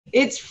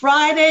It's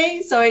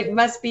Friday, so it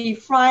must be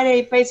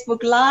Friday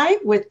Facebook Live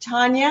with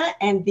Tanya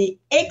and the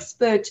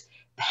expert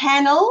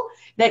panel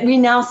that we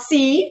now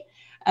see.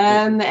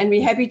 And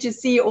we're happy to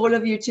see all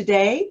of you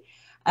today.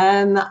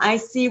 I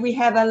see we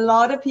have a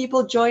lot of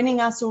people joining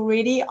us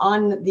already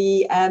on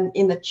the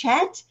in the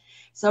chat.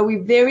 So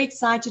we're very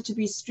excited to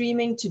be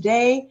streaming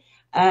today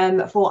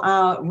for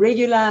our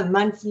regular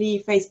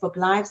monthly Facebook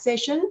Live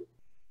session.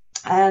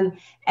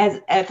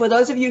 For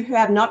those of you who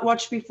have not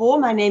watched before,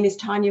 my name is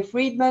Tanya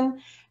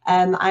Friedman.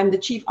 I'm the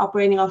Chief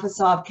Operating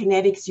Officer of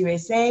Kinetics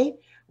USA.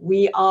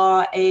 We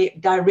are a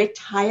direct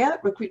hire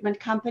recruitment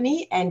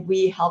company, and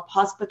we help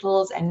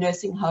hospitals and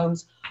nursing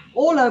homes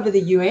all over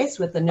the US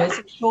with the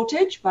nursing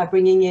shortage by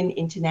bringing in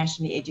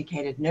internationally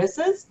educated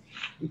nurses.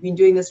 We've been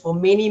doing this for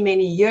many,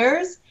 many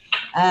years,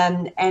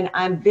 and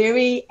I'm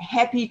very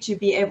happy to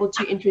be able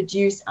to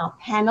introduce our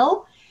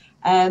panel.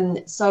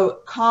 So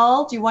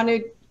Carl, do you want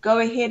to go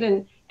ahead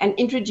and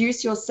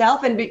introduce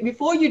yourself? And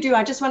before you do,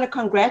 I just want to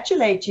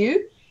congratulate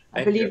you.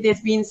 I believe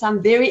there's been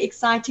some very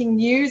exciting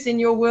news in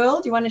your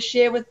world. You want to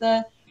share with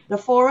the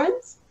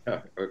forums?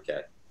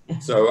 Okay.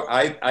 So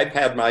I've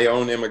had my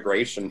own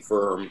immigration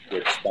firm,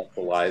 which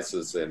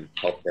specializes in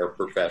healthcare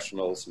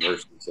professionals,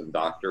 nurses, and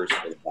doctors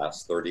for the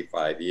past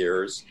 35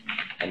 years.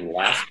 And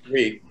last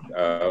week,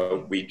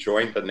 we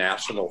joined the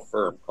national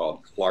firm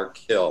called Clark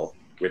Hill,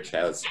 which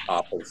has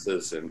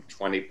offices in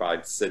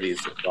 25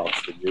 cities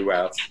across the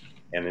U.S.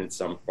 and in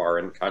some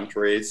foreign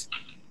countries,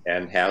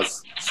 and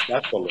has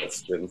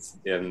specialists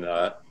in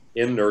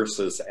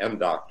nurses and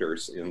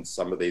doctors in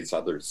some of these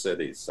other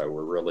cities. So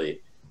we're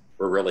really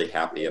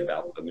happy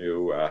about the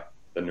new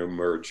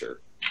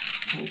merger.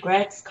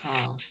 Congrats,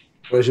 Carl.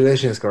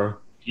 Congratulations, Carl.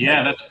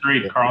 Yeah, that's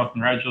great, Carl.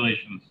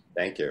 Congratulations.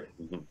 Thank you.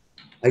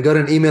 I got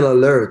an email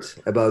alert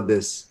about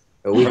this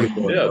a week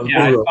ago.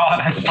 Yeah,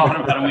 I saw it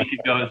about a week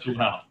ago as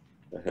well.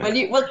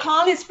 Well,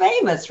 Carl is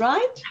famous,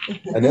 right?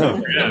 I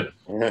know.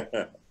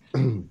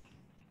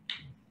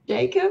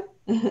 Jacob?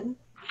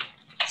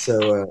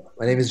 So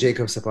my name is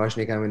Jacob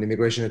Sapochnik. I'm an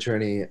immigration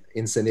attorney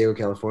in San Diego,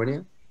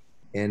 California.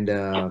 And,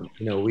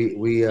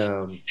 we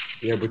are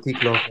a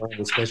boutique law firm.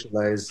 We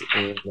specialize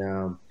in,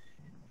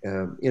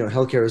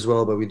 healthcare as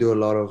well, but we do a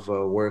lot of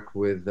work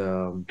with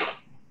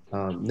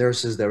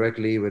nurses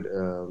directly, with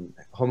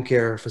home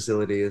care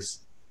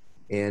facilities,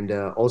 and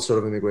all sort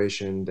of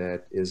immigration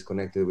that is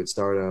connected with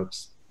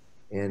startups.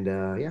 And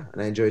and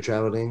I enjoy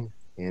traveling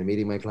and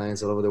meeting my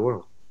clients all over the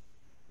world.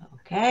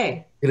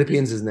 Okay.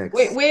 Philippines is next.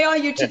 Where are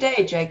you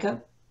today,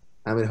 Jacob?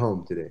 I'm at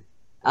home today.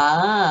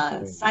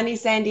 Sunny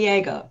San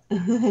Diego.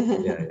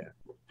 Yeah.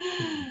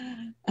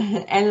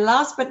 And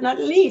last but not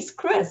least,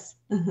 Chris.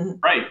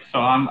 Right. So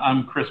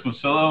I'm Chris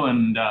Musillo,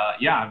 and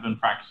I've been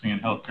practicing in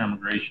healthcare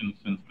immigration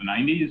since the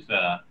 90s,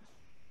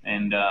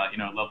 and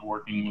love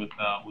working with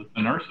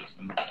the nurses.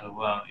 And so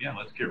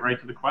let's get right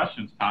to the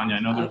questions, Tanya. I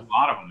know there's a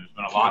lot of them. There's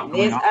been a lot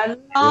going on. There's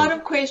a lot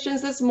of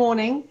questions this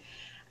morning.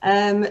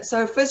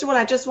 So first of all,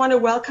 I just want to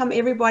welcome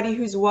everybody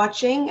who's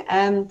watching.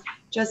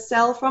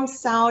 Giselle from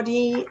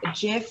Saudi,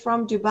 Jeff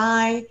from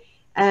Dubai,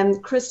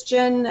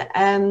 Christian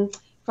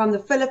from the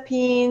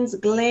Philippines,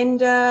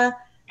 Glenda,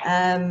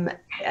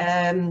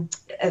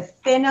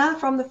 Athena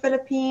from the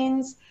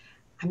Philippines.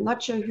 I'm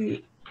not sure who,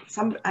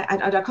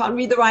 I can't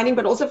read the writing,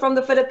 but also from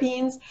the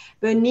Philippines.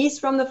 Bernice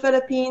from the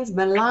Philippines,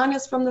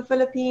 Milanis from the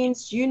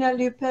Philippines, Juna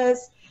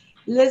Lupus,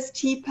 Liz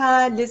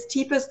Tipa. Liz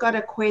Tipa's got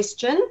a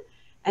question.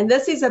 And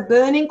this is a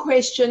burning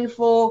question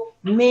for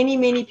many,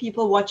 many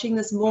people watching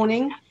this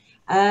morning,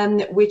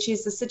 which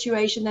is the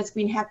situation that's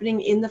been happening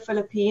in the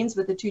Philippines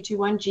with the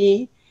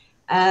 221G.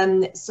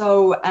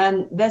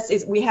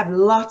 We have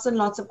lots and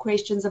lots of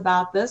questions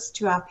about this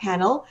to our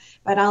panel,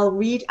 but I'll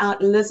read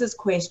out Liz's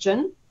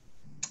question.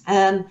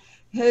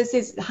 Hers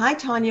is, hi,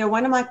 Tanya,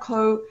 one of my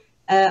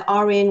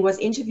co-RN was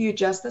interviewed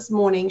just this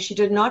morning. She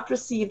did not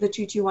receive the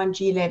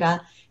 221G letter,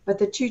 but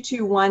the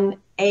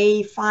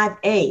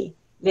 221A5A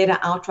letter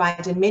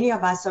outright, and many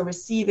of us are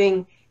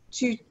receiving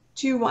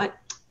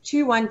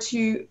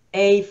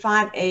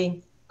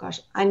 212A5A,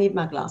 gosh, I need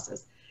my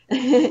glasses,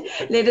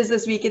 letters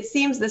this week. It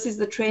seems this is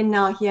the trend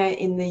now here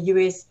in the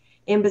US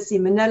Embassy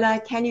Manila.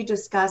 Can you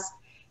discuss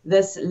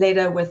this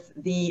letter with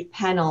the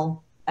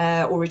panel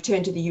or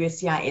return to the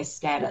USCIS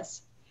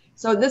status?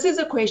 So this is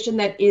a question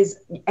that is,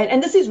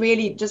 and this is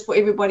really just for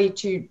everybody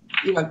to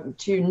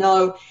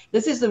know,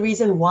 this is the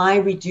reason why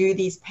we do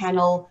these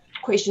panel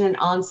question and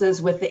answers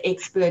with the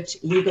expert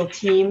legal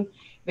team,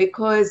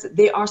 because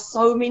there are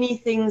so many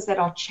things that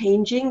are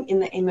changing in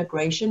the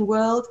immigration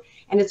world,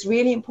 and it's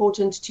really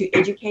important to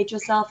educate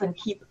yourself and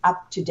keep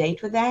up to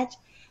date with that.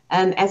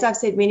 As I've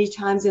said many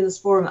times in this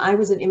forum, I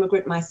was an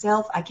immigrant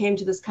myself. I came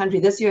to this country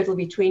this year, it'll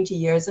be 20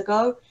 years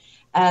ago.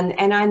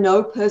 And I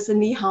know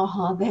personally how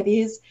hard that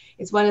is.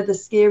 It's one of the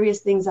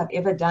scariest things I've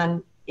ever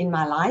done in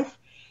my life.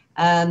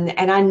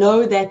 And I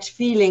know that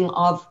feeling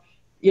of,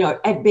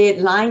 at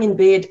bed, lying in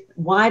bed,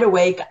 wide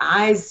awake,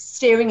 eyes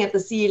staring at the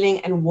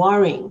ceiling and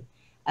worrying.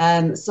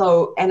 And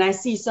I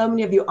see so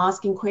many of you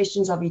asking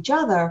questions of each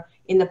other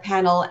in the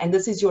panel, and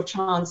this is your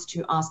chance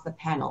to ask the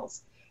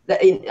panels.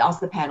 ask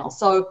the panel.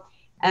 So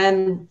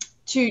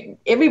to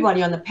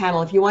everybody on the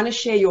panel, if you want to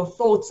share your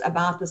thoughts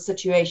about the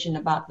situation,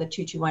 about the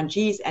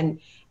 221Gs, and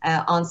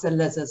answer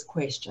Liz's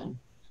question.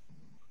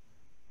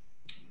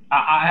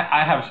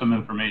 I have some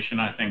information.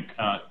 I think,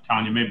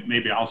 Tanya,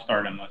 maybe I'll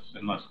start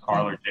unless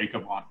Carl or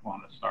Jacob want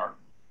to start.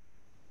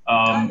 Go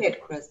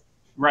ahead, Chris.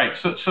 Right.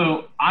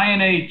 So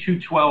INA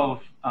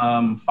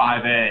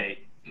 212-5A,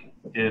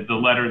 the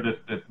letter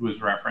that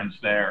was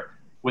referenced there,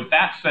 what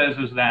that says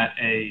is that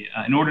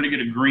in order to get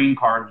a green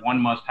card, one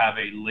must have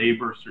a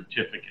labor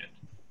certificate.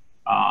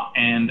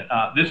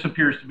 This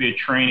appears to be a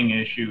training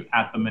issue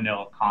at the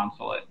Manila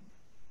consulate.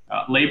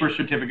 Labor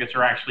certificates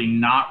are actually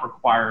not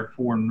required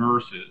for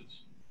nurses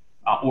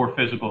or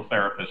physical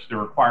therapists. They're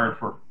required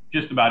for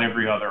just about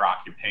every other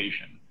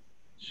occupation.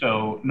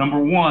 So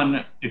number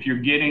one, if you're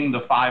getting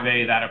the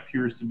 5A, that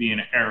appears to be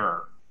an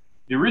error.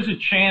 There is a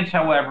chance,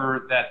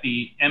 however, that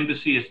the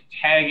embassy is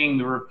tagging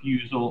the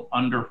refusal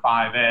under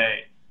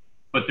 5A,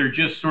 but they're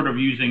just sort of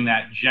using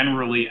that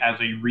generally as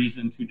a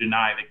reason to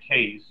deny the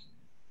case,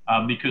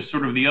 because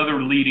sort of the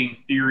other leading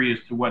theory as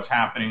to what's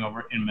happening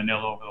over in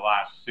Manila over the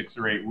last 6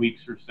 or 8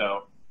 weeks or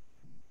so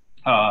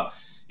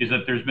is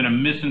that there's been a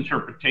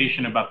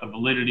misinterpretation about the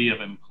validity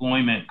of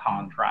employment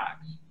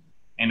contracts.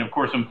 And of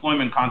course,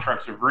 employment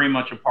contracts are very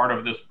much a part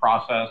of this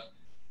process.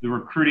 The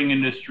recruiting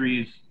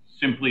industries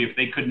simply, if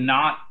they could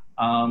not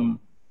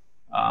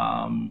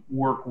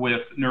work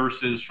with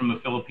nurses from the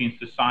Philippines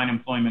to sign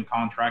employment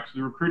contracts,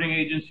 the recruiting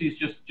agencies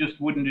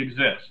just wouldn't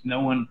exist. No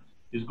one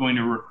is going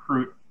to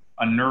recruit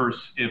a nurse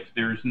if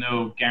there's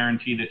no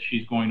guarantee that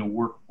she's going to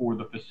work for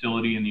the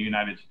facility in the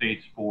United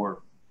States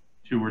for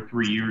 2 or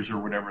 3 years or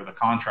whatever the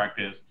contract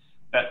is.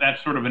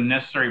 That's sort of a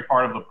necessary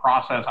part of the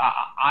process.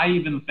 I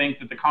even think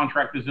that the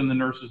contract is in the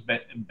nurse's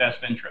best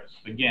interest.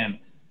 Again,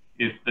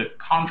 if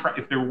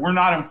there were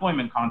not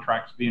employment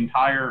contracts, the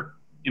entire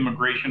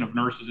immigration of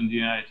nurses in the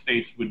United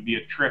States would be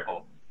a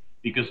trickle,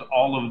 because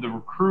all of the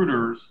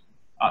recruiters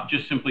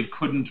just simply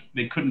couldn't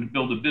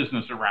build a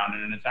business around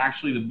it. And it's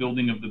actually the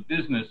building of the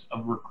business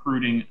of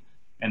recruiting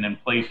and then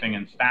placing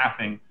and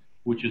staffing,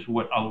 which is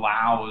what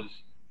allows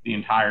the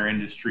entire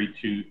industry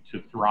to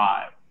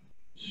thrive.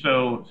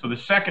 So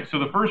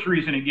the first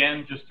reason,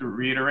 again, just to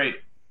reiterate,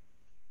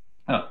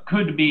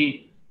 could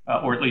be,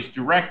 or at least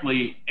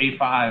directly,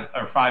 A5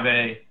 or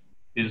 5A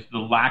is the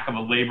lack of a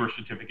labor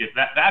certificate.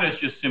 That is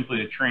just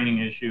simply a training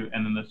issue.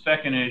 And then the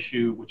second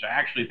issue, which I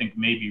actually think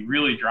may be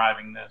really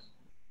driving this,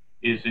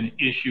 is an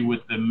issue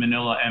with the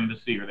Manila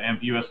embassy or the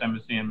U.S.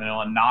 embassy in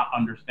Manila not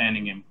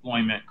understanding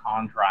employment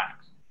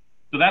contracts.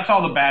 So that's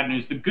all the bad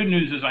news. The good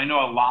news is I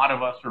know a lot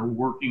of us are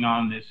working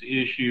on this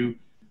issue.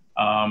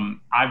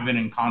 I've been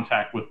in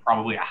contact with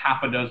probably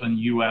 6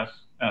 U.S.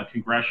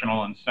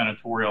 congressional and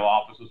senatorial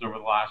offices over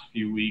the last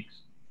few weeks.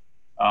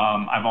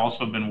 I've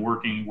also been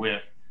working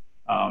with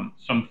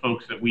some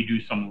folks that we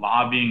do some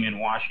lobbying in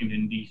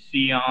Washington,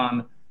 D.C.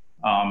 on.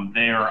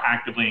 They are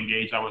actively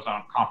engaged. I was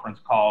on a conference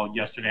call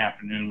yesterday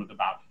afternoon with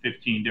about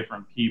 15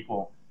 different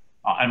people,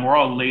 and we're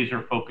all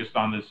laser focused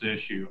on this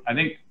issue. I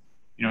think,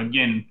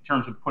 again, in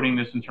terms of putting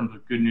this in terms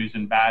of good news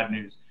and bad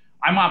news,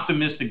 I'm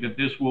optimistic that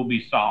this will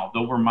be solved.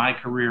 Over my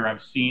career,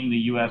 I've seen the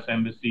U.S.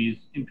 embassies,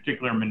 in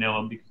particular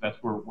Manila, because that's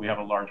where we have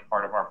a large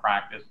part of our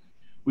practice.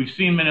 We've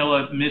seen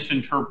Manila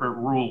misinterpret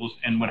rules,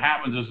 and what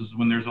happens is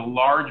when there's a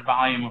large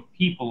volume of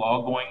people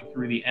all going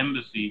through the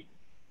embassy,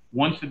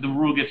 once the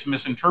rule gets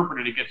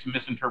misinterpreted, it gets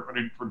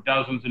misinterpreted for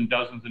dozens and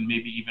dozens and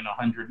maybe even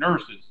 100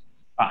 nurses,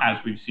 as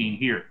we've seen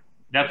here.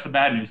 That's the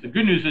bad news. The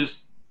good news is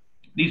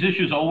these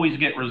issues always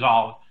get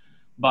resolved,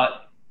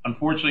 but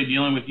unfortunately,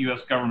 dealing with the U.S.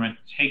 government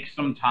takes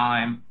some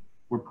time.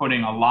 We're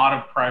putting a lot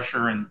of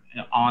pressure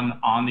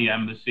on the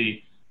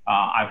embassy.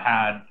 I've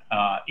had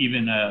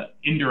even an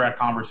indirect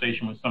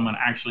conversation with someone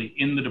actually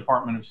in the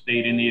Department of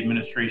State, in the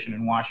administration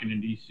in Washington,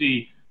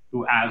 D.C.,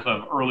 who as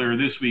of earlier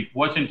this week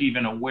wasn't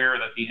even aware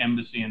that the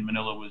embassy in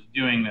Manila was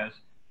doing this.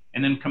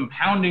 And then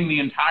compounding the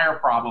entire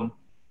problem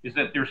is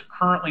that there's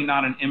currently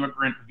not an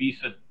immigrant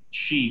visa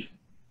chief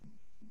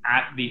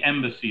at the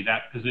embassy.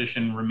 That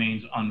position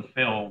remains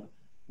unfilled,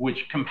 which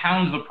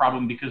compounds the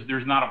problem because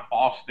there's not a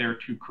boss there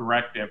to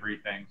correct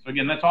everything. So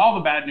again, that's all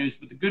the bad news,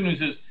 but the good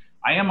news is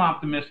I am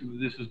optimistic that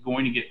this is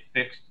going to get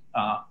fixed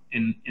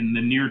in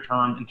the near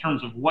term. In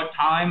terms of what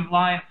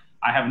timeline,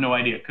 I have no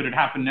idea. Could it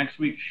happen next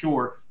week?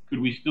 Sure. Could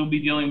we still be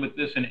dealing with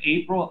this in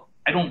April?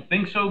 I don't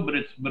think so, but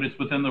it's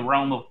within the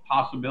realm of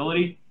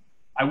possibility.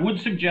 I would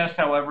suggest,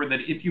 however,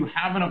 that if you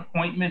have an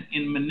appointment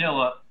in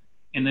Manila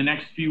in the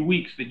next few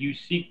weeks, that you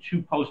seek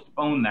to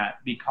postpone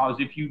that, because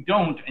if you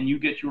don't and you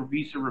get your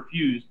visa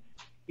refused,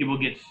 it will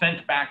get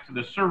sent back to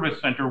the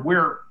service center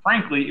where,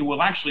 frankly, it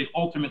will actually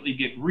ultimately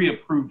get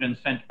reapproved and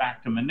sent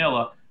back to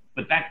Manila.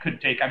 But that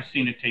could take, I've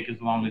seen it take as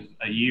long as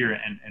a year,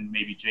 and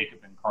maybe Jacob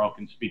and Carl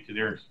can speak to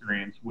their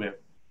experience with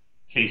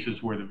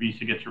cases where the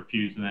visa gets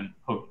refused and then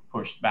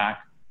pushed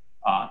back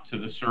to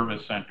the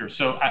service center.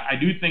 So I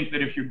do think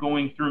that if you're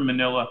going through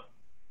Manila,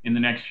 in the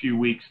next few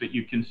weeks, that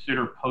you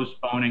consider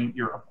postponing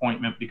your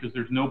appointment, because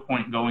there's no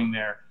point going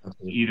there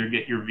to either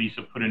get your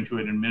visa put into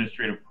an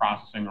administrative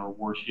processing, or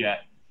worse yet,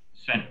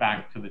 sent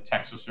back to the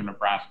Texas or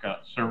Nebraska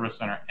Service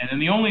Center. And then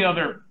the only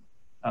other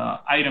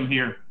item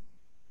here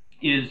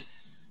is,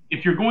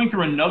 if you're going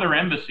through another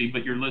embassy,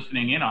 but you're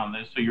listening in on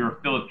this, so you're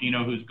a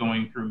Filipino who's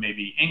going through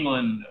maybe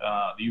England,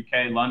 the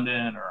UK,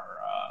 London,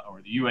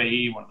 or the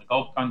UAE, one of the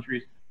Gulf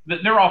countries,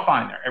 they're all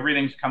fine there.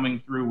 Everything's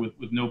coming through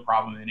with no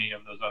problem in any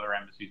of those other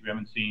embassies. We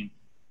haven't seen,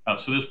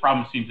 so this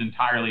problem seems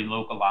entirely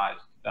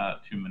localized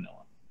to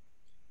Manila.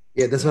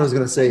 Yeah, that's what I was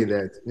going to say,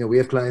 that we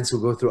have clients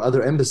who go through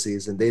other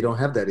embassies and they don't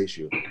have that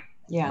issue.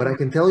 Yeah. But I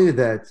can tell you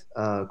that,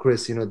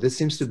 Chris, this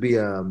seems to be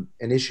an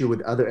issue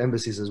with other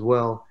embassies as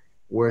well,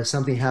 where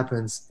something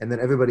happens and then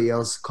everybody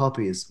else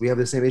copies. We have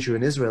the same issue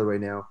in Israel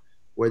right now,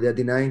 where they're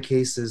denying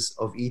cases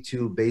of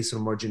E2 based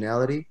on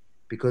marginality,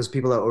 because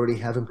people already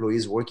have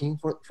employees working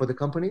for the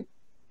company,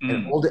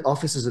 and all the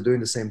offices are doing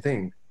the same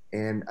thing.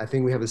 And I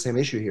think we have the same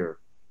issue here,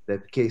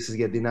 that cases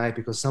get denied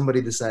because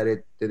somebody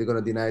decided that they're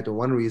going to deny it for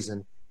one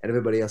reason and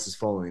everybody else is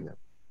following them.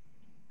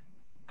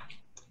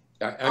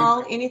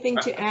 Paul, anything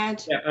to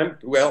add?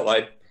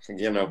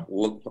 Yeah,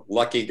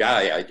 lucky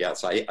guy, I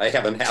guess. I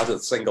haven't had a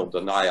single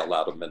denial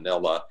out of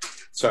Manila.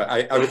 So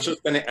I was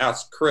just going to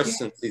ask Chris,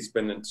 since he's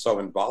been so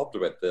involved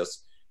with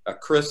this.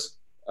 Chris,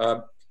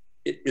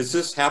 is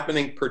this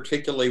happening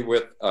particularly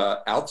with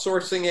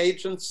outsourcing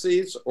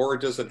agencies, or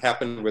does it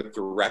happen with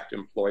direct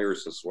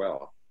employers as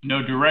well?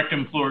 No, direct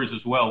employers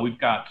as well. We've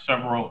got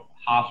several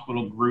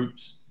hospital groups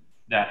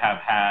that have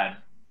had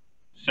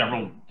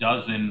several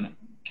dozen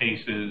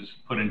cases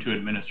put into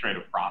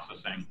administrative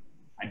processing.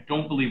 I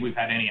don't believe we've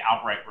had any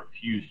outright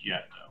refused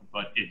yet, though,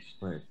 but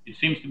it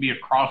seems to be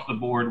across the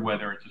board,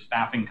 whether it's a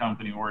staffing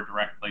company or a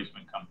direct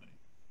placement company.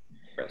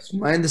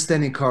 My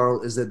understanding,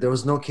 Carl, is that there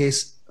was no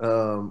case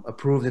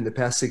approved in the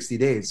past 60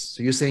 days.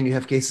 So you're saying you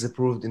have cases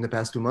approved in the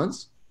past 2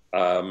 months?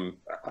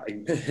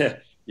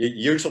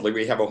 Usually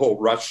we have a whole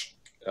rush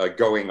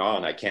going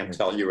on. I can't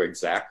tell you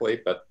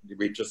exactly, but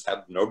we just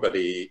had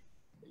nobody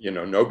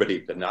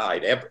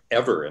denied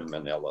ever in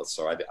Manila.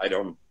 So I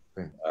don't,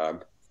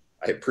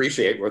 I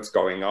appreciate what's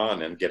going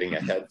on and getting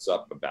a heads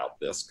up about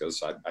this,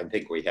 because I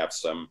think we have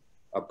some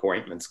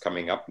appointments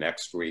coming up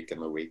next week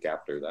and the week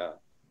after that.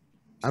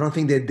 I don't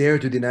think they dare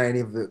to deny any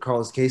of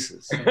Carl's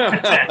cases. They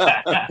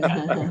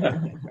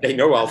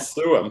know I'll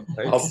sue him.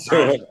 I'll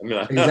sue him.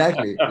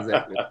 Exactly.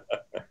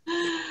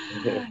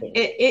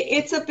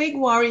 It's a big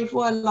worry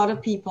for a lot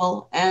of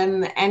people.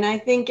 And I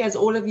think, as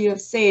all of you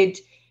have said,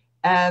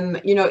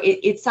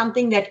 it's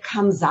something that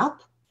comes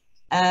up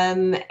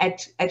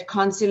at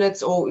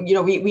consulates, or,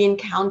 we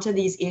encounter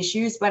these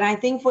issues. But I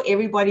think for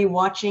everybody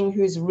watching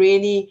who's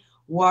really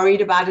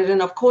worried about it,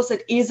 and of course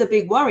it is a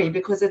big worry,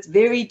 because it's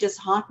very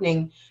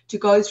disheartening to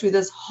go through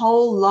this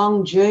whole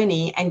long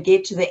journey and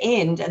get to the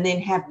end and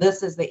then have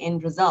this as the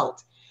end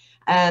result.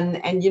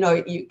 And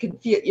you can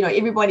feel,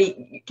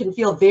 everybody can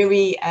feel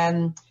very,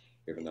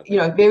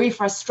 very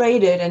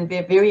frustrated and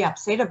very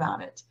upset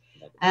about it.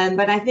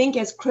 But I think,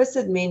 as Chris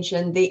had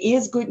mentioned, there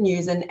is good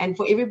news, and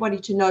for everybody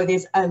to know,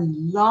 there's a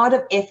lot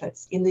of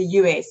efforts in the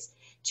US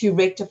to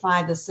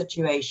rectify the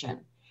situation.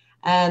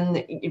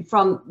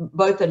 From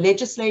both the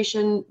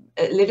legislative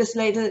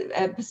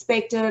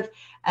perspective,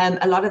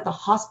 a lot of the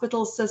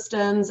hospital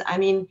systems. I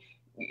mean,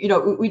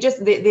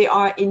 there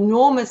are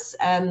enormous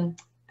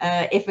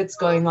efforts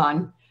going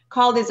on.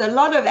 Carl, there's a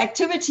lot of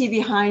activity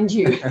behind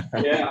you.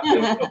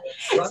 Yeah.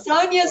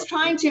 Sonia's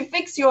trying to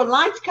fix your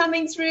light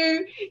coming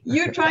through.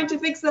 You're trying to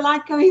fix the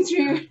light coming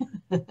through.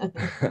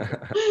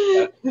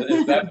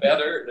 Is that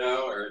better?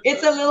 No, or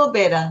it's a little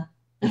better.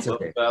 It's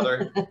okay.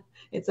 Better.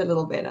 It's a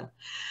little better.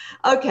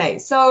 Okay,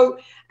 so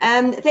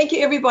thank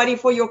you everybody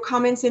for your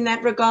comments in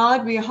that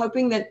regard. We are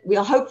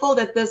hopeful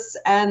that this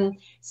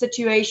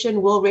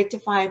situation will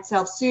rectify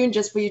itself soon.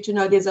 Just for you to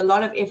know, there's a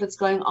lot of efforts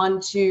going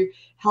on to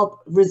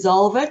help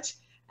resolve it,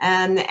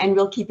 and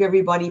we'll keep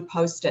everybody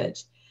posted.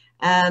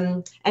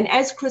 And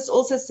as Chris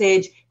also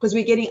said, because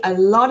we're getting a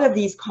lot of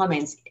these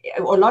comments,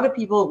 a lot of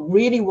people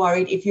really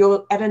worried, if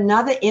you're at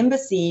another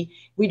embassy,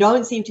 we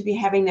don't seem to be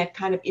having that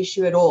kind of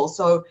issue at all.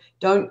 So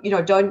don't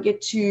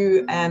get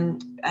too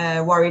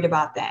worried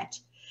about that.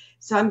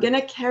 So I'm going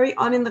to carry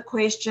on in the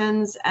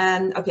questions.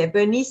 Okay,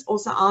 Bernice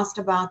also asked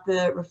about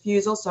the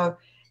refusal. So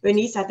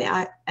Bernice,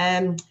 I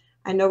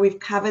know we've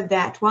covered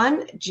that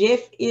one. Jeff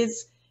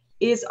is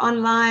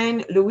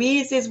online.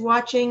 Louise is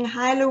watching.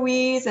 Hi,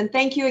 Louise. And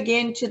thank you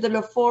again to the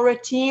Lafora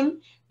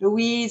team,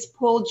 Louise,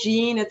 Paul,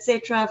 Jean,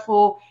 etc.,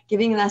 for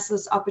giving us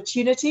this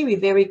opportunity. We're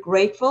very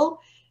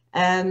grateful.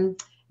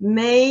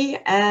 May,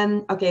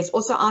 okay, it's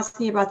also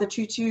asking about the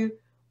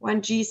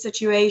 221G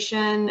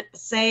situation.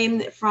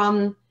 Same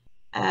from,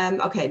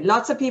 okay,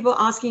 lots of people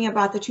asking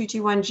about the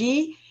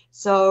 221G.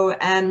 So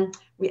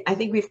I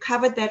think we've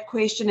covered that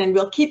question, and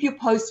we'll keep you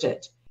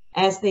posted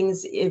as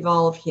things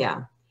evolve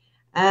here.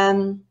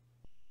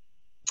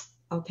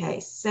 Okay,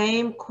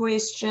 same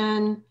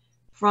question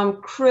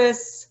from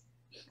Chris.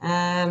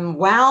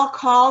 Wow,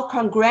 Carl,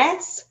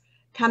 congrats.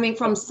 coming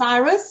from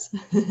Cyrus.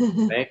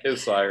 Thank you,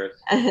 Cyrus.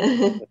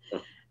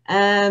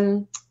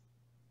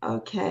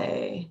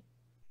 Okay.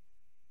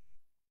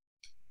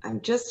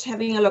 I'm just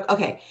having a look.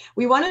 Okay,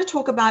 we want to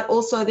talk about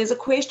also, there's a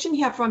question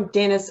here from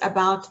Dennis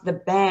about the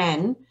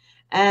ban.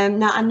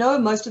 Now, I know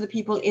most of the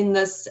people in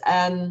this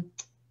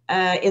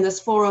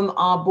forum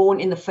are born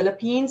in the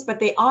Philippines, but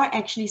there are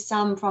actually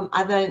some from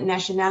other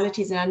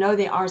nationalities, and I know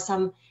there are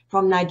some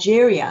from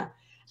Nigeria.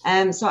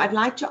 So I'd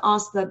like to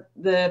ask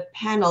the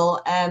panel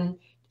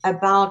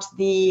about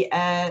the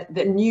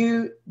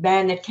new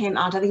ban that came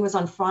out, I think it was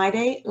on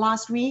Friday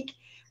last week,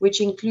 which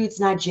includes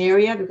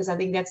Nigeria, because I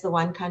think that's the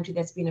one country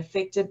that's been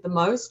affected the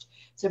most.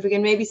 So if we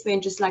can maybe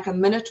spend just like a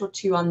minute or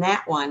two on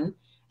that one,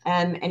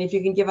 and if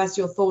you can give us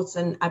your thoughts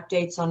and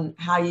updates on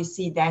how you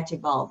see that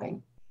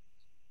evolving.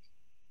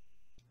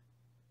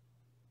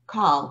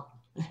 Carl.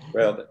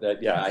 Well,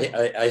 yeah,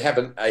 I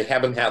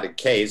haven't had a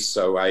case,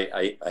 so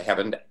I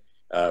haven't.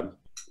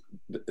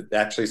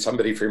 Actually,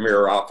 somebody from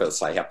your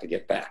office, I have to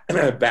get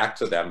back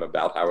to them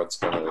about how it's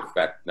going to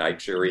affect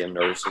Nigerian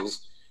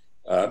nurses.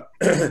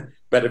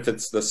 But if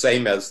it's the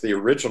same as the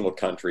original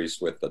countries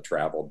with the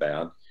travel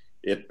ban,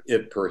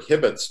 it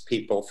prohibits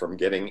people from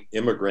getting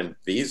immigrant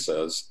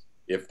visas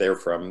if they're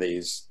from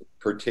these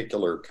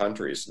particular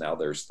countries. Now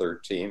there's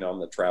 13 on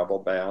the travel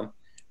ban.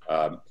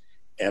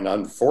 And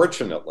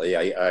unfortunately,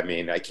 I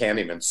mean, I can't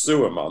even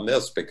sue him on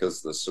this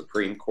because the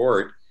Supreme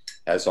Court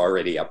has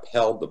already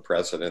upheld the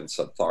president's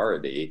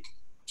authority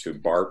to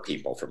bar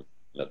people from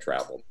the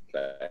travel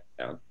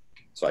ban.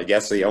 So I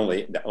guess the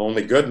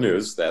only good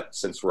news, that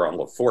since we're on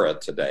LaFora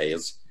today,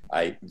 is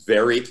I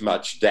very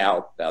much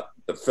doubt that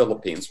the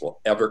Philippines will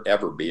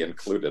ever be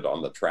included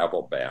on the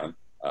travel ban.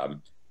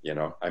 You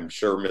know, I'm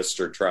sure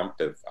Mr. Trump,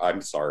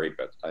 I'm sorry,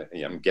 but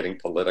I'm getting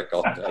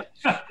political.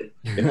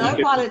 No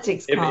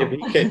politics,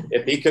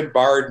 if he could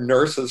bar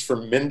nurses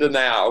from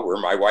Mindanao,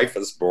 where my wife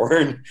was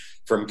born,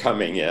 from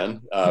coming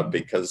in,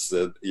 because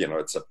you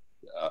know,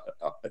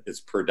 it's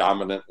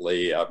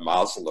predominantly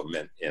Muslim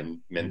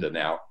in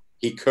Mindanao.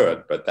 He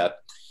could, but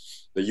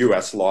the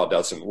U.S. law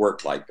doesn't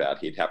work like that.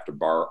 He'd have to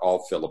bar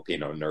all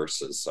Filipino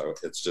nurses, so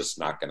it's just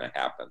not going to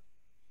happen.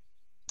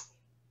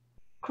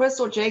 Chris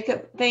or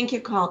Jacob, thank you,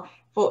 Carl.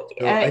 For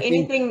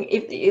anything,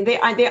 if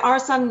there are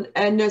some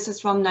nurses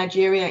from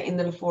Nigeria in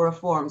the LaFora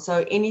Forum,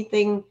 so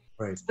anything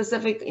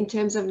specific in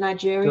terms of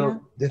Nigeria?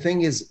 So the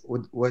thing is,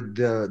 what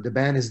the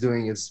ban is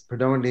doing is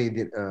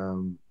predominantly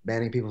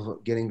banning people from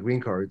getting green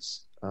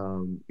cards.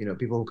 You know,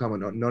 people who come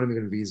on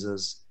non-immigrant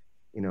visas.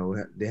 You know,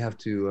 they have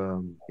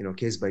to, you know,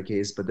 case by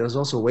case, but there's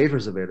also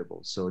waivers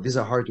available. So these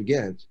are hard to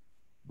get,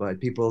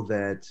 but people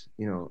that,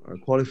 you know, are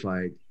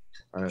qualified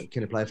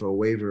can apply for a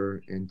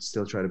waiver and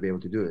still try to be able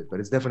to do it. But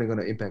it's definitely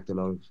going to impact a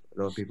lot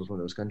of people from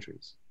those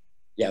countries.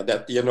 Yeah,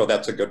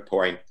 that's a good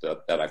point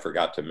that I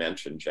forgot to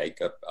mention,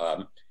 Jacob.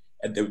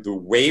 And the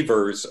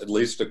waivers, at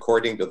least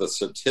according to the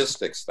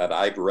statistics that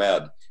I've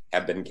read,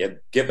 have been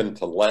given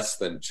to less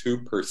than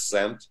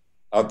 2%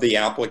 of the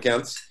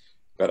applicants.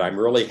 But I'm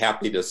really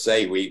happy to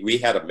say we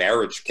had a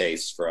marriage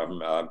case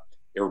from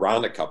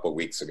Iran a couple of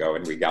weeks ago,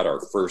 and we got our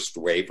first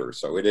waiver.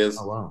 So it is,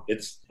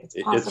 it's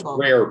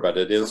rare, but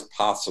it is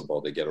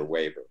possible to get a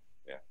waiver.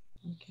 Yeah.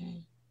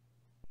 Okay.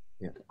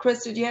 Yeah.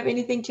 Chris, did you have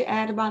anything to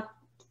add about?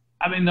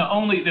 I mean, the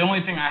only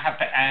thing I have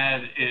to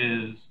add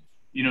is,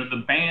 you know,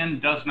 the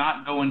ban does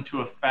not go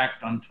into effect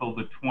until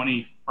the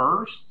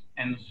 21st,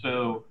 and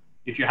so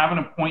if you have an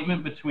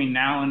appointment between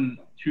now and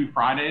 2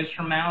 Fridays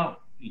from now,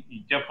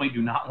 you definitely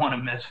do not want to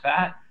miss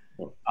that.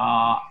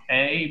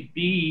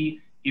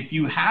 B, if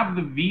you have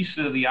the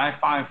visa, the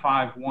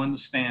I-551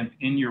 stamp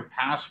in your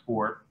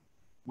passport,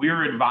 we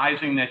are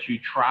advising that you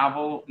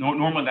travel.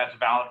 Normally that's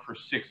valid for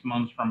 6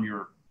 months from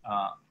your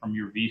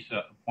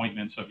visa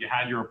appointment. So if you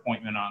had your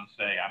appointment on,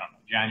 say, I don't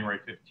know, January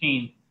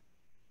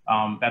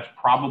 15th, that's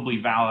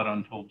probably valid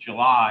until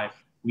July.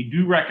 We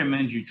do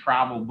recommend you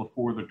travel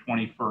before the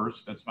 21st.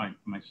 That's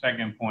my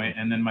second point.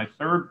 And then my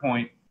third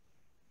point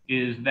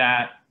is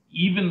that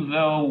even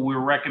though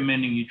we're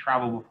recommending you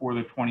travel before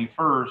the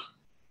 21st,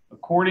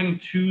 according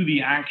to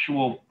the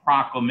actual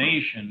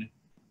proclamation,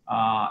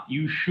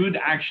 you should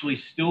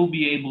actually still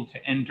be able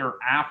to enter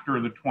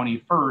after the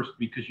 21st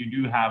because you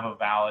do have a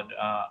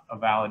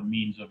valid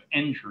means of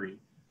entry.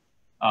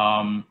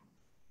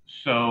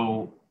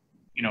 So,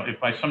 you know, if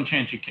by some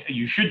chance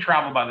you should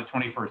travel by the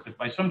 21st, if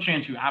by some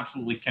chance you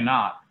absolutely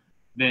cannot,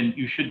 then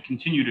you should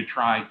continue to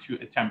try to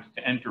attempt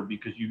to enter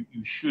because you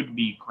should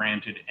be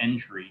granted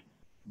entry,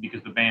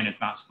 because the ban is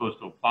not supposed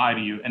to apply to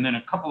you. And then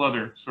a couple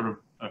other sort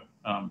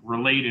of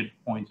related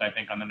points, I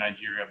think, on the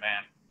Nigeria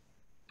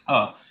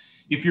ban.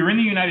 If you're in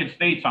the United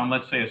States on,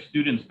 let's say, a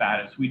student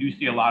status, we do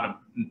see a lot of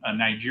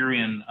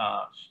Nigerian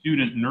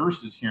student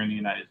nurses here in the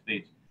United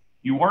States.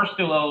 You are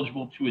still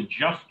eligible to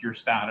adjust your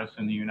status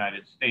in the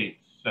United States.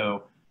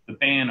 So the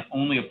ban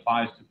only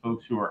applies to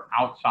folks who are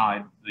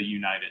outside the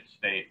United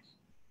States.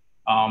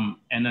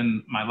 And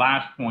then my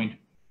last point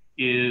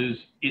is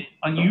it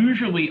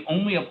unusually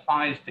only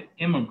applies to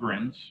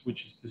immigrants, which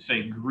is to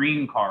say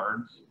green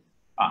cards.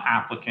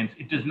 applicants.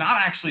 It does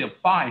not actually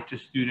apply to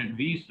student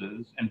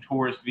visas and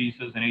tourist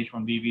visas and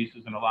H-1B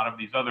visas and a lot of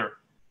these other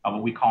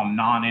what we call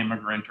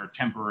non-immigrant or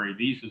temporary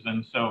visas.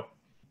 And so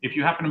if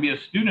you happen to be a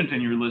student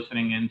and you're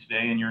listening in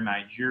today and you're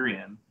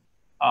Nigerian,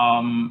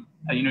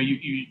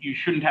 you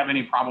shouldn't have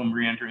any problem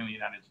re-entering the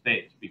United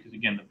States, because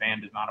again, the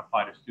ban does not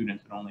apply to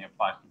students. It only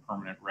applies to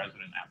permanent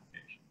resident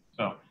applications.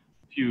 So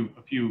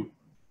a few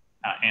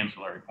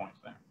ancillary points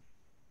there.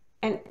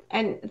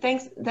 And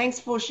thanks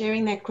for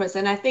sharing that, Chris.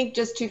 And I think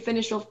just to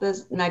finish off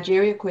this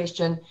Nigeria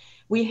question,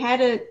 we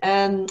had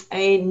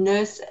a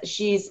nurse.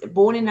 She's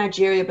born in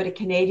Nigeria but a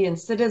Canadian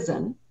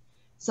citizen,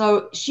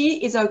 so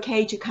she is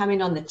okay to come in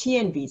on the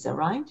TN visa,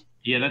 right?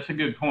 Yeah, that's a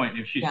good point.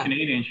 If she's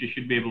Canadian, she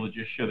should be able to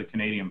just show the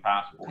Canadian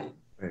passport.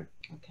 Okay.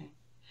 Okay.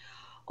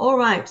 All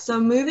right. So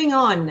moving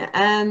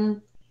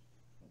on.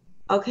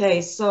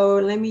 Okay, so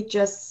let me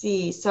just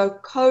see. So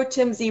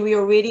Timsy, we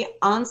already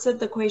answered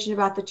the question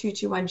about the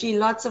 221G.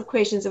 Lots of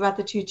questions about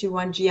the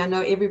 221G. I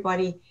know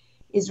everybody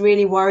is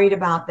really worried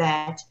about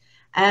that.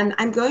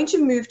 I'm going to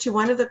move to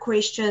one of the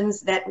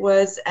questions that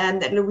was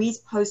that Louise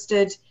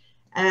posted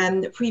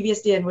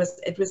previously, and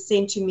it was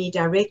sent to me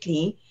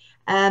directly.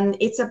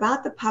 It's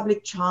about the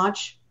public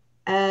charge,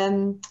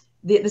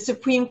 the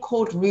Supreme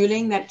Court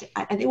ruling that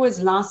I think it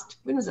was last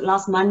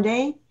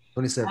Monday?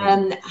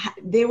 27.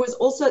 There was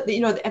also, at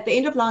the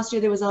end of last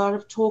year, there was a lot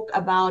of talk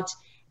about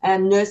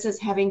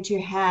nurses having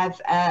to have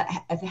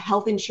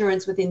health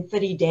insurance within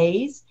 30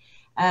 days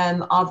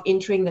of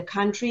entering the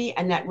country,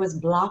 and that was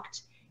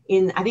blocked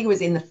I think it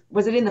was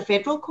was it in the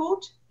federal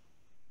court?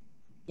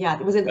 Yeah,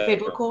 it was in the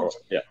federal court.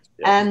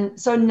 Yeah.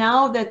 So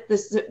now that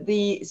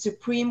the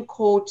Supreme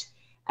Court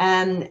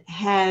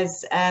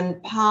has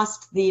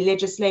passed the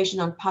legislation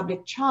on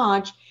public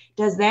charge,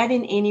 does that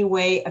in any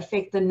way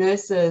affect the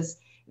nurses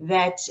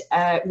that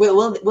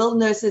will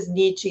nurses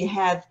need to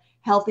have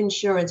health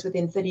insurance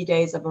within 30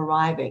 days of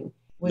arriving?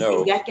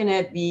 No. Is that going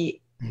to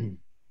be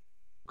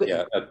good?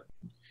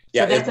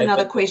 Yeah. So that's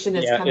another question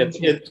that's coming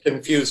through. It's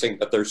confusing,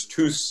 but there's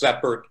two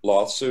separate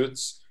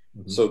lawsuits.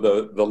 Mm-hmm. So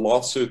the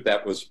lawsuit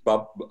that was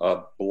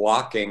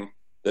blocking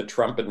the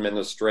Trump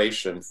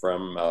administration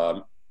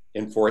from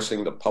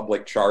enforcing the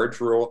public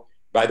charge rule.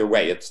 By the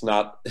way, it's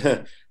not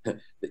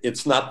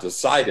it's not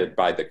decided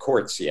by the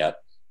courts yet,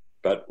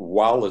 but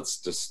while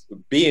it's just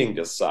being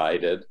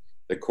decided,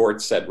 the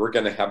court said we're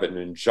going to have an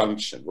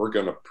injunction. We're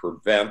going to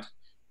prevent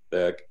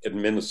the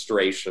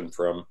administration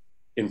from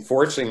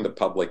enforcing the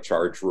public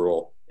charge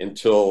rule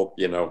until,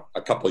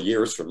 a couple of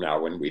years from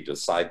now when we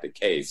decide the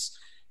case.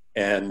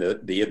 And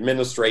the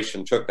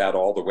administration took that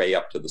all the way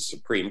up to the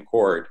Supreme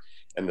Court,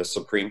 and the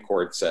Supreme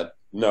Court said,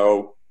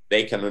 no,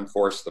 they can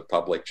enforce the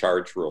public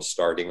charge rule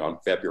starting on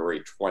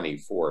February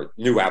 24th,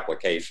 new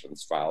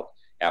applications filed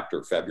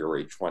after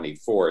February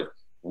 24th,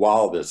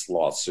 while this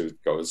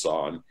lawsuit goes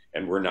on.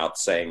 And we're not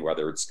saying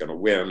whether it's going to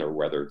win or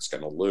whether it's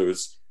going to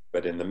lose,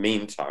 but in the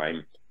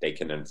meantime, they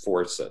can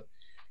enforce it.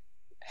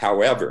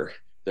 However,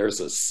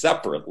 there's a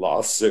separate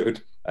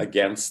lawsuit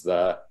against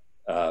the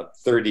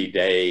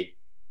 30-day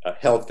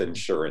health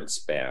insurance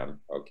ban,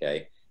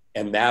 okay?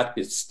 And that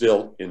is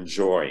still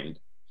enjoined.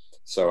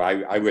 So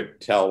I would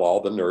tell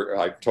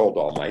I've told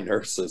all my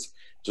nurses,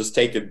 just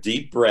take a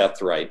deep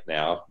breath right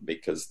now,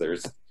 because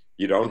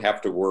you don't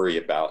have to worry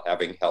about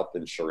having health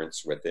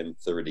insurance within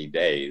 30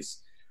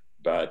 days.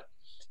 But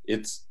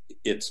it's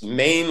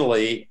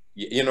mainly,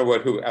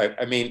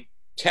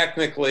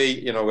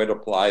 technically, it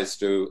applies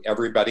to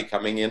everybody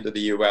coming into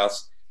the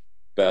US,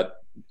 but,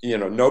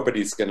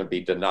 nobody's going to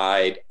be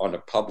denied on a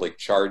public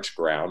charge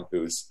ground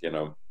who's,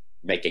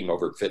 making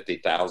over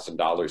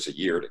 $50,000 a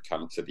year to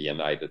come to the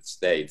United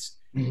States.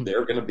 Mm-hmm.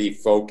 They're going to be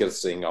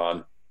focusing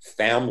on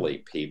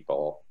family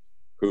people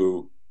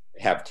who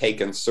have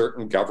taken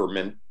certain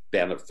government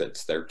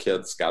benefits. Their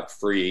kids got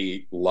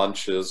free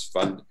lunches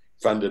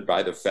funded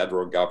by the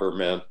federal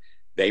government.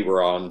 They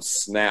were on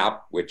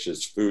SNAP, which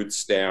is food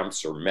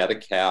stamps, or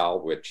Medi-Cal,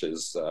 which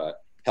is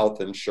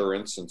health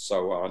insurance, and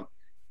so on.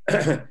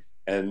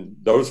 And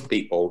those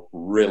people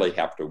really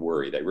have to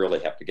worry. They really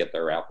have to get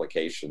their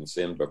applications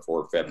in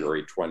before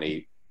February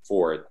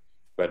 24th.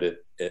 But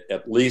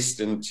at least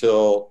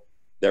until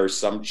there's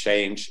some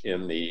change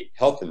in the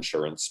health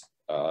insurance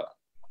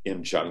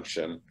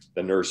injunction,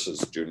 the nurses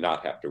do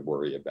not have to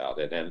worry about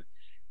it.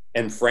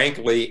 And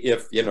frankly,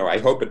 if, I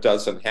hope it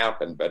doesn't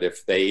happen, but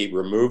if they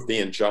remove the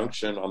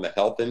injunction on the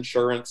health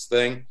insurance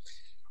thing,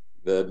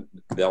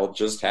 they'll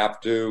just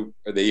have to,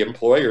 the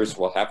employers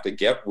will have to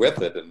get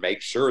with it and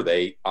make sure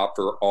they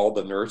offer all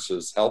the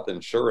nurses health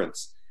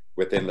insurance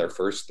within their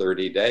first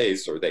 30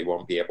 days, or they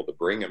won't be able to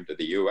bring them to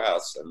the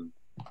US. And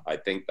I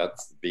think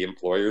the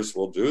employers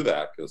will do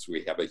that, because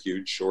we have a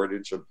huge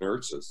shortage of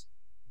nurses.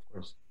 Of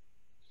course.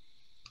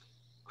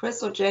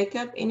 Chris or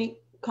Jacob, any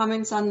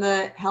comments on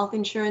the health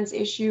insurance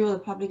issue or the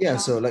public? Yeah,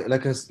 health? so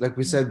like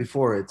we said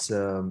before, it's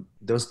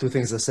those two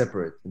things are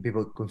separate and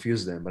people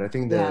confuse them. But I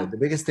think the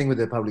biggest thing with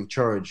the public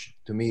charge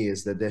to me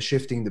is that they're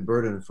shifting the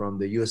burden from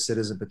the US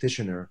citizen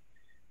petitioner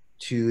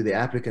to the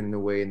applicant in a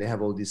way, and they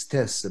have all these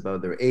tests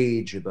about their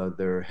age, about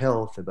their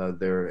health, about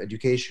their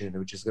education,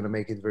 which is going to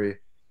make it very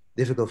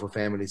difficult for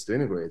families to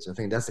immigrate. So I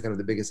think that's the kind of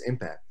the biggest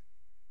impact.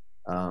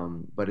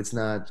 But it's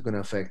not going to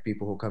affect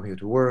people who come here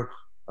to work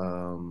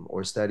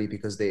or study,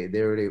 because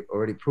they're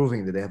already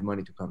proving that they have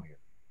money to come here.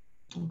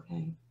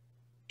 Okay.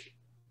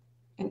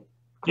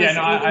 Yeah,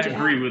 no, I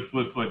agree with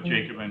what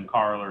Jacob and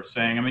Carl are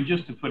saying. I mean,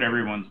 just to put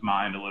everyone's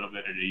mind a little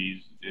bit at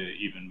ease,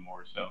 even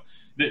more so,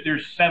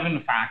 there's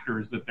 7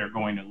 factors that they're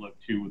going to look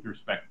to with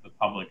respect to the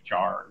public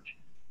charge.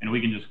 And we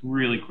can just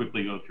really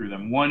quickly go through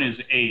them. One is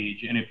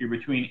age. And if you're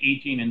between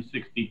 18 and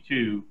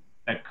 62,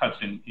 that cuts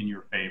in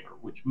your favor,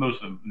 which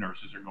most of the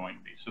nurses are going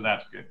to be. So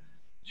that's good.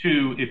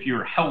 2, if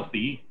you're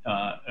healthy,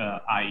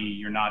 i.e.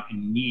 you're not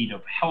in need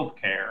of health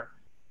care,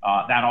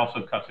 that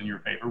also cuts in your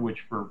favor, which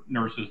for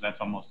nurses,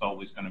 that's almost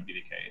always going to be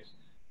the case.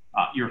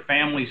 Your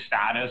family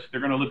status,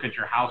 they're going to look at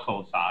your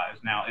household size.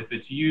 Now, if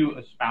it's you,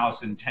 a spouse,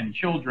 and 10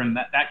 children,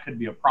 that could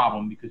be a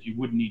problem because you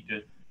wouldn't need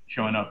to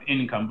show enough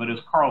income. But as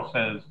Carl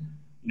says,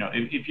 you know,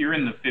 if you're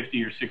in the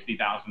 $50,000 or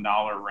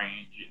 $60,000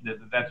 range,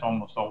 that's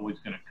almost always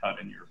going to cut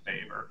in your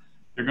favor.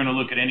 They're going to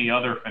look at any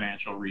other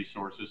financial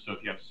resources. So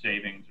if you have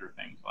savings or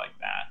things like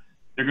that.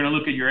 They're going to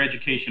look at your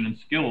education and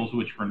skills,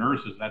 which for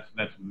nurses,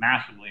 that's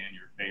massively in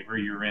your favor.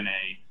 You're in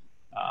a,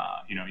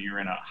 you're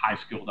in a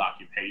high-skilled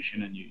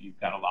occupation, and you've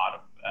got a lot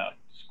of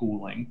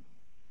schooling.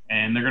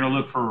 And they're going to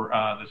look for,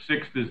 the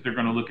 6th is they're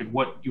going to look at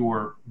what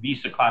your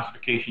visa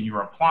classification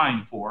you're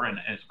applying for. And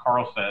as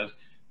Carl says,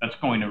 that's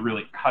going to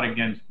really cut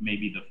against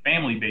maybe the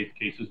family-based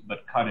cases,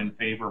 but cut in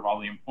favor of all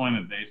the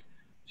employment-based.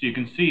 So you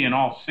can see in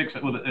all 6,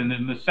 and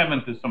then the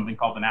 7th is something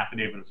called an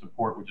affidavit of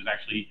support, which is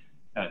actually,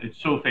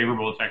 it's so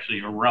favorable, it's actually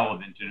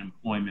irrelevant in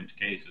employment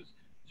cases.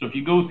 So if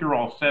you go through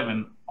all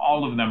 7,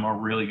 all of them are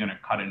really going to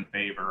cut in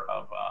favor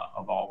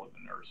of all of the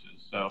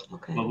nurses. So,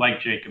 okay. But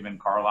like Jacob and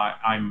Carl,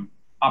 I'm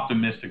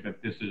optimistic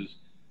that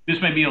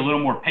this may be a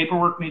little more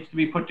paperwork needs to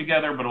be put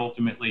together, but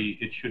ultimately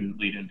it shouldn't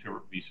lead into a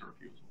visa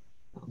refusal.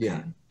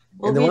 Yeah.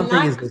 Well, and the one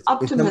thing is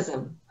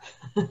optimism.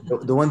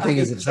 The one thing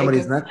is if somebody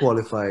is not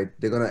qualified,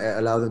 they're going to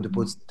allow them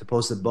to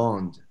post a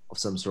bond of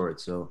some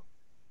sort. So,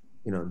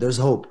 you know, there's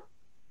hope.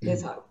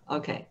 There's hope.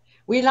 Okay.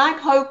 We like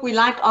hope. We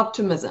like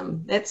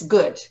optimism. That's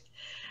good.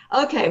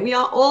 Okay. We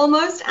are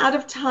almost out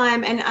of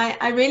time. And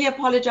I really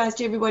apologize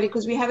to everybody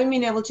because we haven't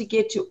been able to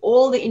get to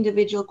all the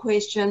individual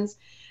questions.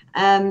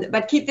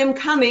 But keep them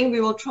coming.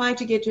 We will try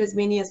to get to as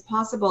many as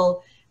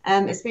possible,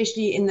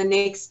 especially in the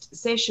next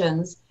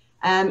sessions.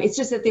 It's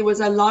just that there was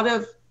a lot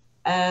of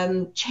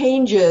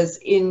changes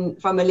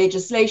from a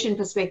legislation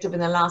perspective in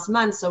the last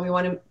month. So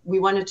we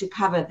wanted to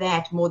cover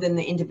that more than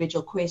the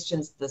individual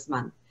questions this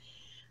month.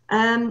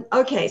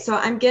 Okay, so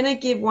I'm going to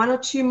give 1 or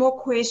 2 more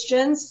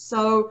questions.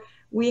 So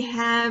we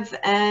have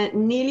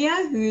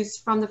Nelia, who's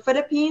from the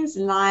Philippines,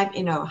 live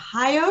in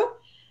Ohio.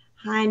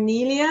 Hi,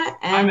 Nelia.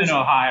 I'm in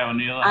Ohio,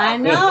 Nelia. I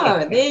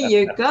know. There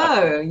you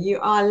go. You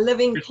are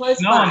living There's close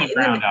snow by. on the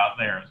ground out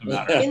there, as a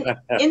matter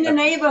of in the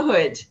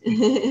neighborhood.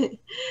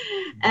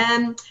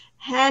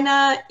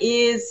 Hannah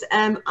is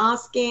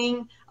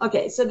asking,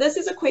 okay, so this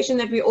is a question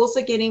that we're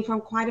also getting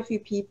from quite a few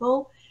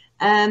people.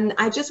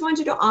 I just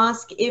wanted to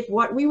ask if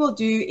what we will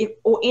do,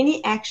 or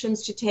any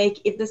actions to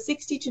take, if the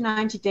 60 to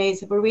 90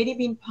 days have already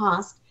been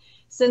passed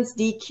since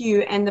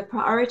DQ and the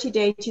priority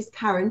date is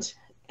current,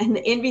 and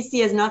the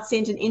NVC has not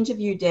sent an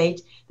interview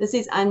date. This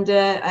is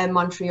under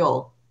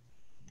Montreal.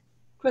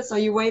 Chris, are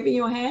you waving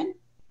your hand?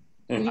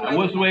 I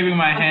was waving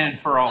my hand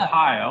for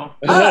Ohio.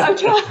 Oh, I'm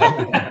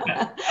trying.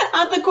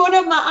 Out the corner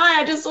of my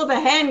eye, I just saw the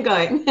hand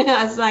going.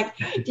 I was like,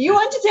 do you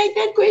want to take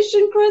that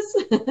question, Chris?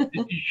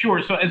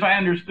 Sure. So as I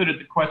understood it,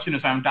 the question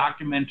is, I'm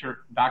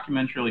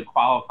documentarily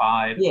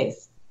qualified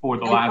for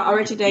the last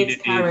priority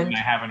dates current. And I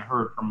haven't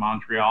heard from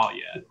Montreal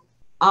yet.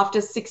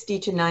 After 60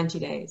 to 90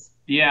 days.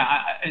 Yeah,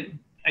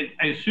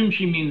 I assume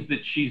she means that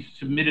she's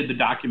submitted the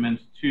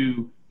documents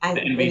to the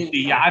NVC.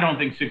 Yeah, I don't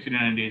think 60 to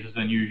 90 days is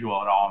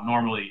unusual at all.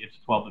 Normally, it's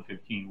 12 to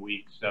 15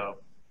 weeks. So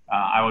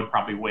I would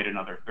probably wait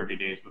another 30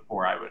 days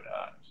before I would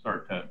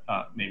start to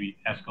maybe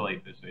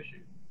escalate this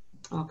issue.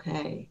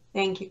 Okay.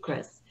 Thank you,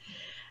 Chris.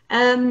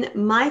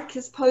 Mike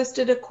has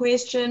posted a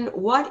question.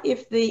 What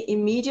if the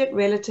immediate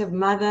relative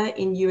mother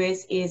in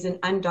US is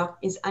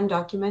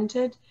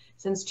undocumented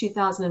since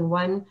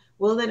 2001?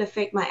 Will that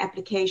affect my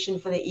application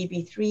for the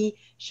EB3?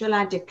 Shall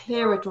I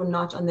declare it or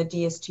not on the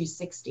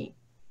DS-260?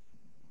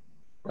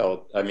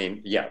 Well, I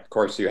mean, yeah, of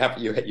course, you have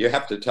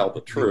to tell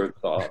the truth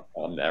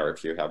on there.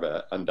 If you have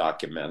an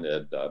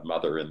undocumented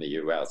mother in the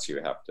U.S.,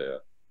 you have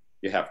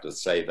to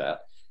say that.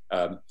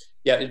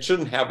 Yeah, it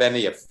shouldn't have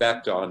any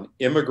effect on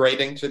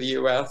immigrating to the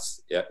U.S.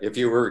 If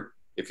you were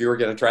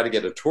going to try to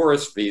get a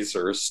tourist visa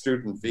or a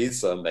student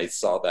visa, and they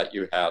saw that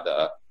you had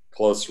a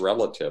close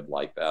relative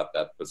like that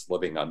was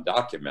living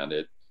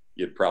undocumented,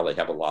 you'd probably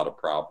have a lot of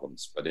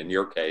problems. But in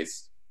your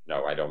case,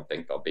 no, I don't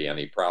think there'll be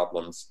any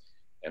problems.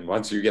 And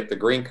once you get the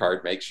green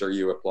card, make sure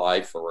you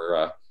apply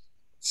for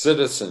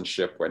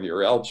citizenship when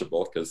you're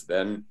eligible, because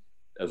then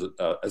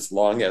as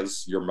long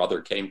as your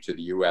mother came to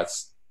the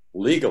U.S.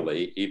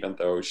 legally, even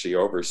though she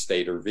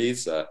overstayed her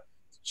visa,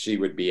 she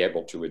would be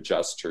able to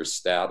adjust her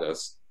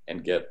status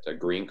and get a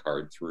green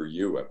card through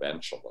you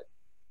eventually.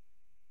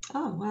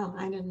 Oh, wow.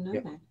 I didn't know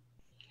Yep. that.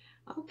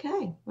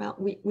 Okay. Well,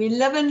 we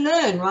live and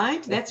learn,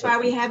 right? That's why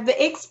we have the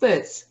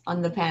experts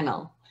on the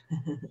panel.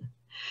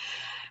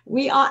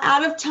 We are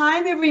out of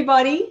time,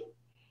 everybody.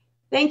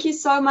 Thank you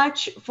so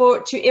much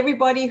to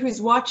everybody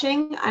who's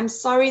watching. I'm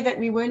sorry that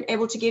we weren't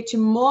able to get to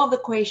more of the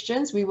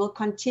questions. We will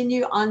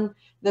continue on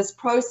this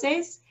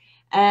process.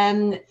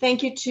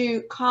 Thank you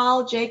to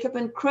Carl, Jacob,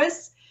 and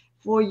Chris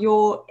for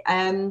your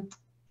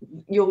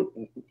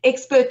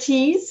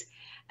expertise.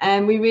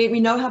 We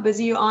know how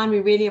busy you are, and we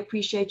really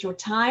appreciate your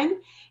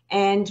time.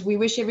 And we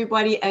wish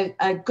everybody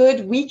a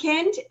good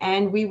weekend,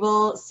 and we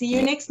will see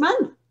you next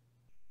month.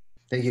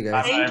 Thank you,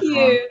 guys. Thank Bye,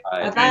 you.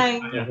 Bye.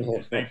 Bye-bye.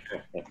 Yeah, thanks.